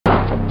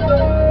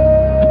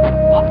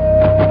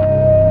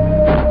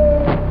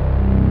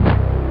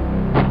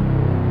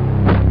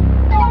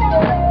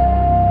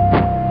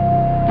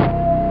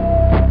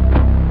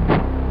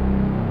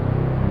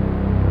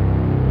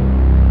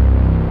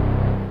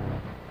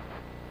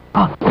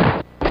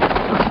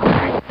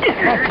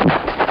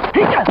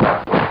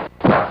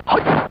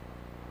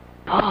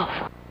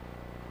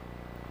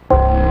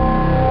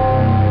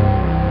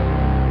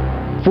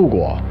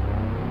Fuguo,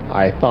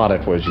 I thought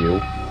it was you.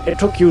 It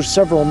took you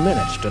several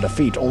minutes to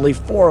defeat only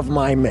 4 of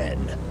my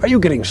men. Are you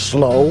getting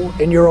slow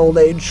in your old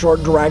age,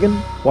 short dragon?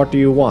 What do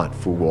you want,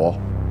 Fuguo?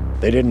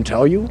 They didn't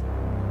tell you?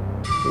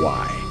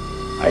 Why?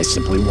 I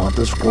simply want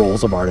the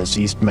scrolls of our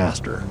deceased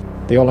master.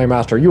 The only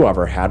master you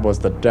ever had was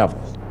the devil.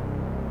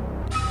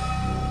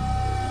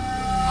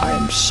 I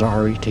am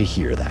sorry to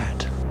hear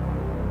that.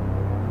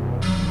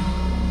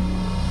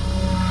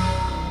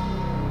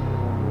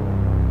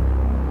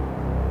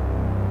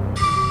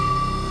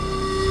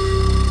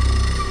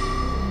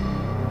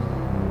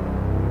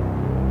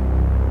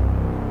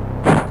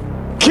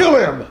 Kill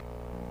him!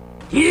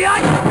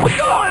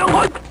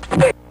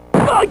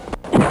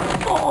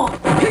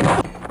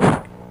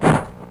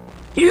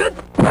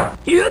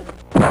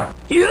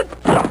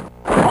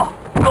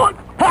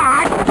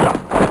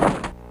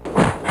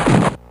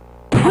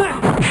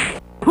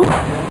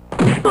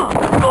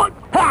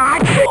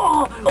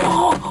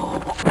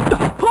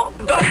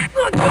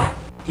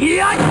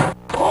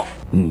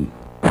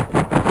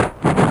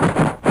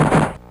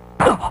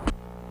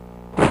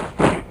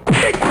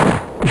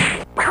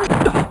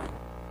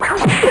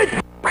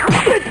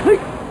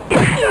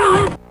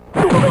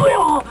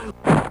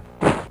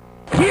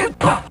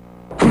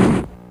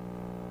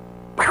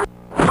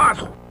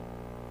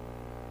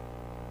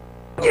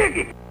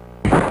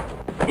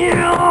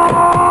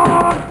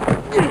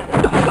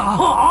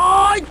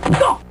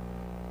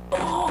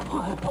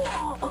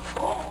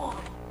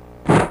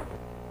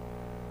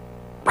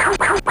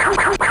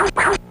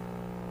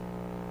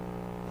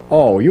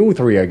 Oh, you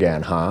 3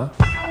 again, huh?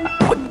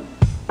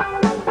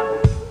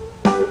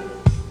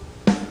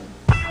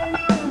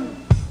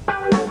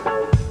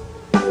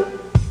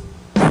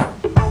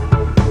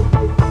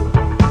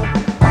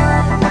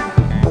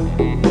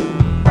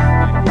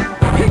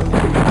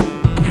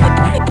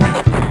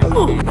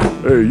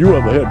 Hey, you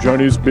ever had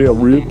Chinese spare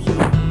ribs?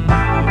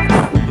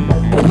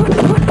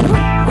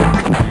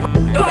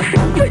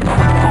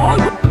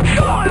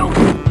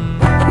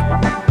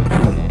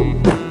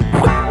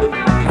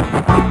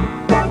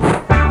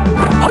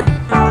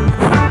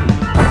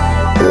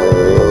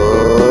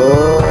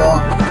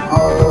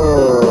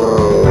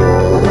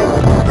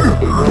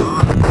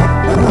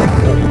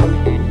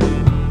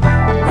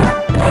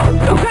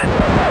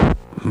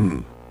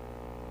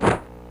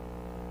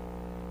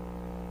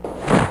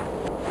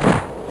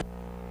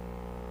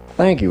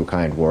 Thank you,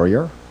 kind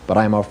warrior, but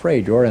I'm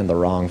afraid you're in the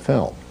wrong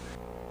film.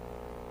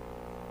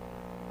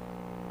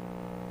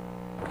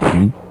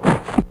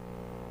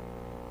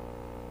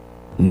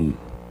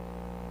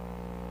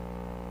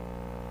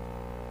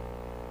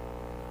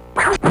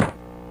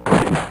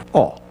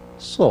 Oh,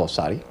 so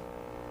sorry.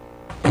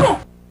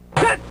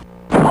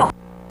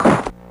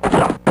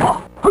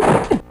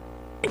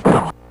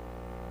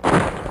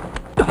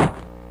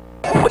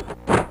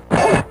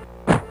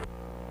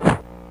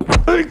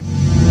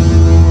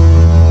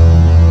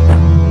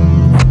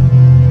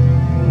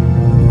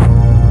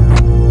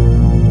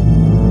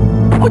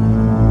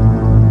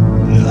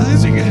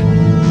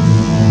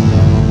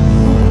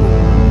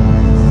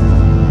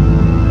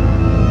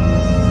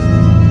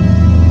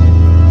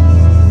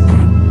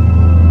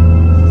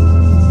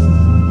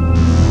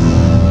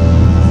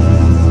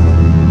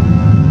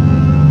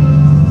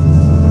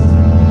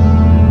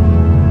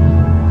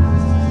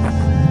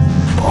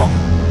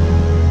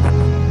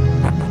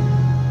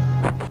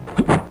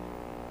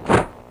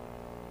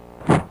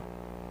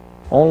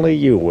 Only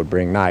you would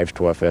bring knives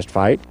to a fist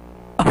fight.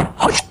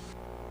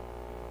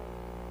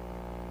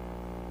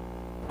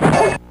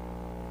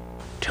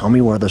 Tell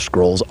me where the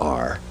scrolls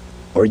are,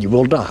 or you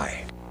will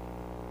die.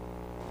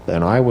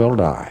 Then I will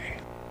die.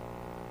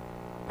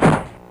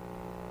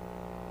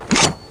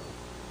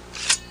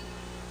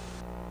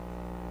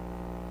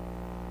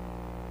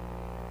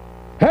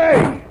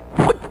 Hey!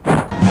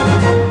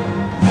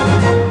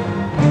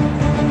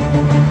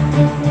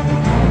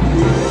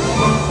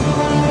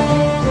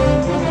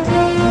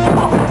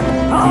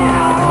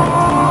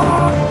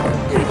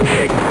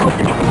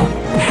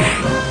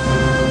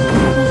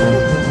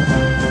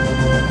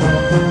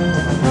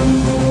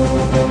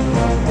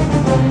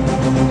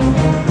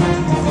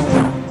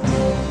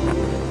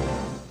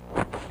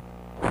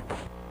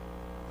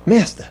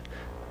 Master,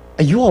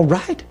 are you all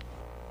right?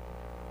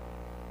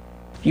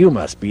 You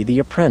must be the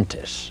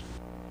apprentice.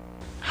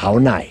 How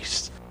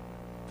nice.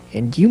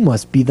 And you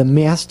must be the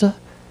master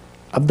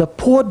of the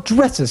Poor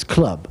Dressers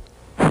Club.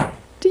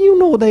 Do you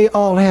know they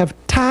all have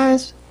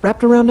ties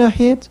wrapped around their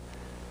heads?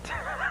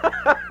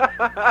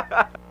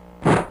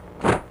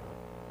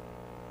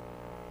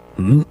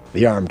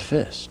 The armed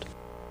fist.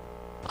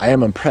 I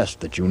am impressed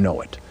that you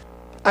know it.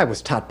 I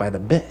was taught by the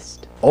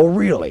best. Oh,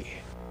 really?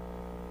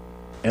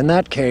 In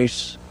that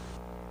case,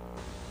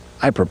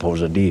 I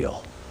propose a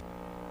deal.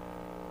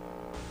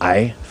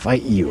 I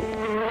fight you.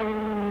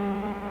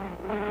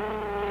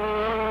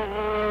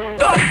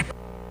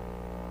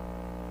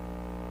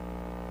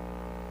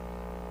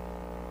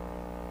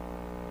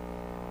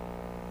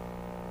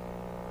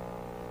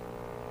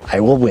 I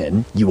will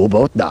win, you will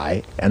both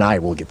die, and I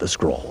will get the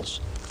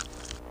scrolls.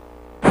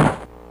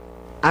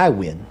 I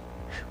win.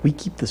 We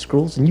keep the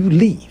scrolls and you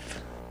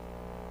leave.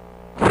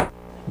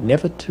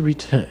 Never to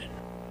return.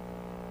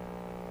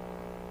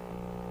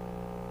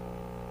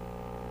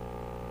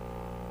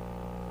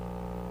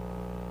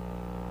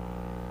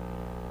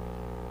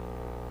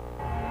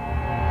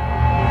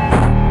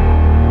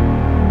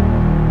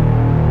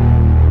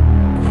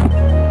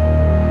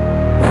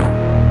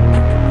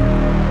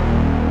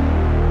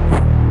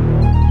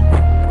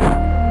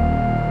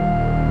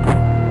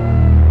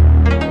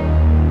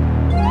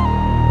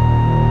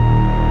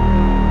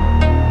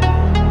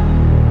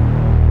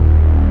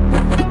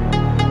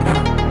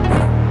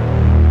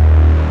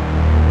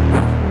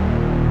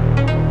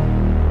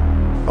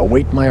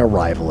 Await my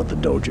arrival at the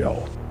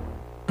dojo.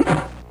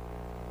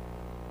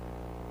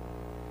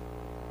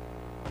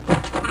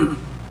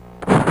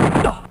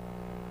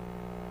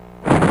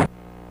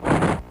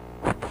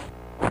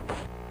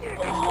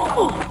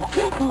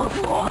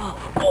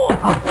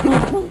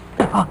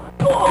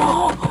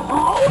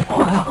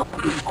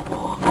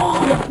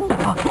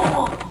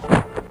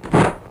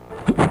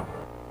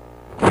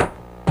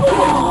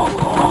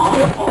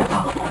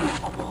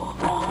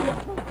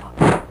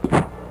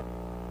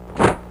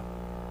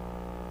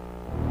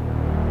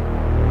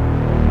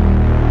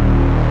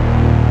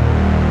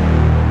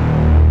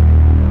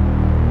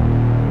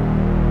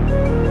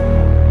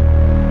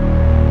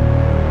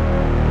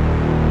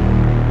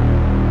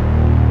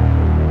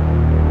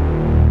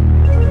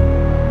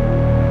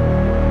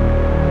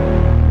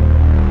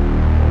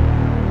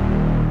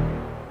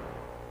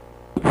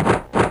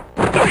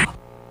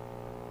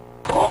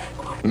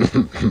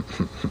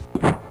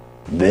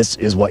 This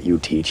is what you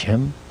teach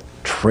him?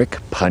 Trick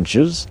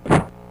punches?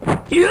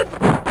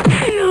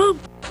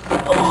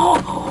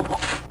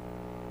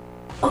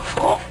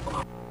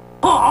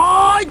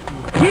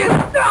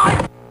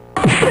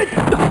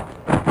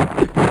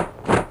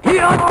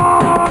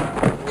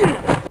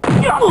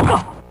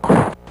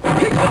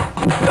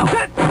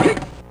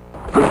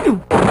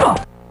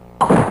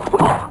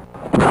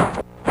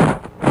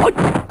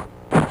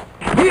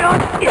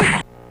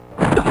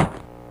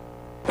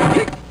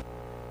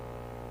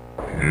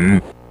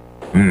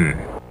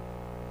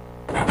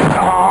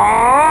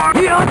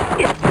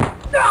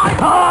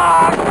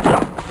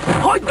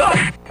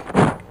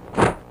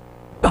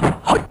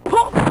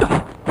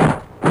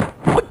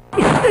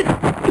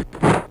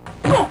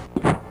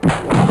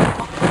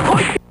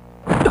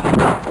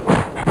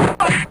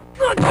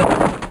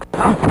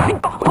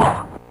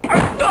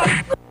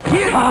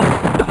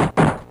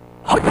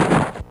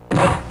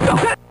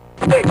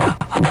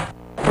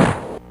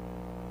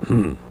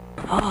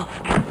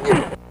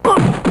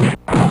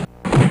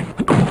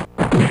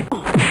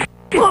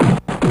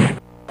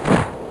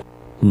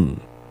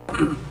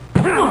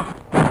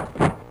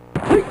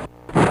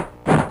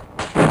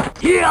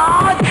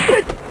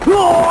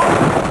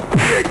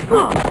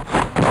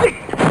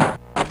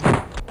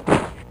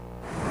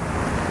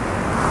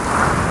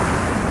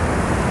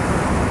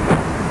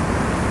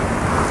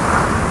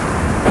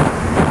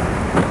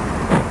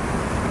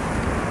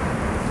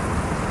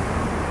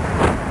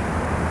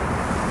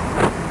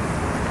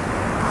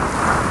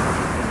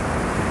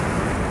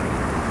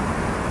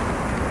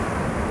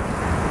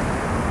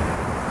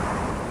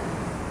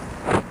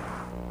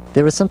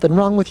 There is something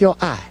wrong with your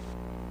eye.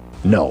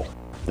 No,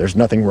 there's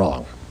nothing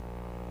wrong.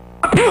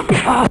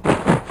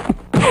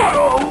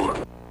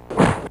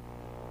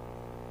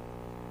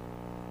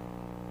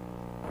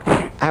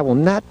 I will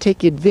not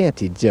take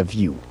advantage of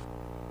you.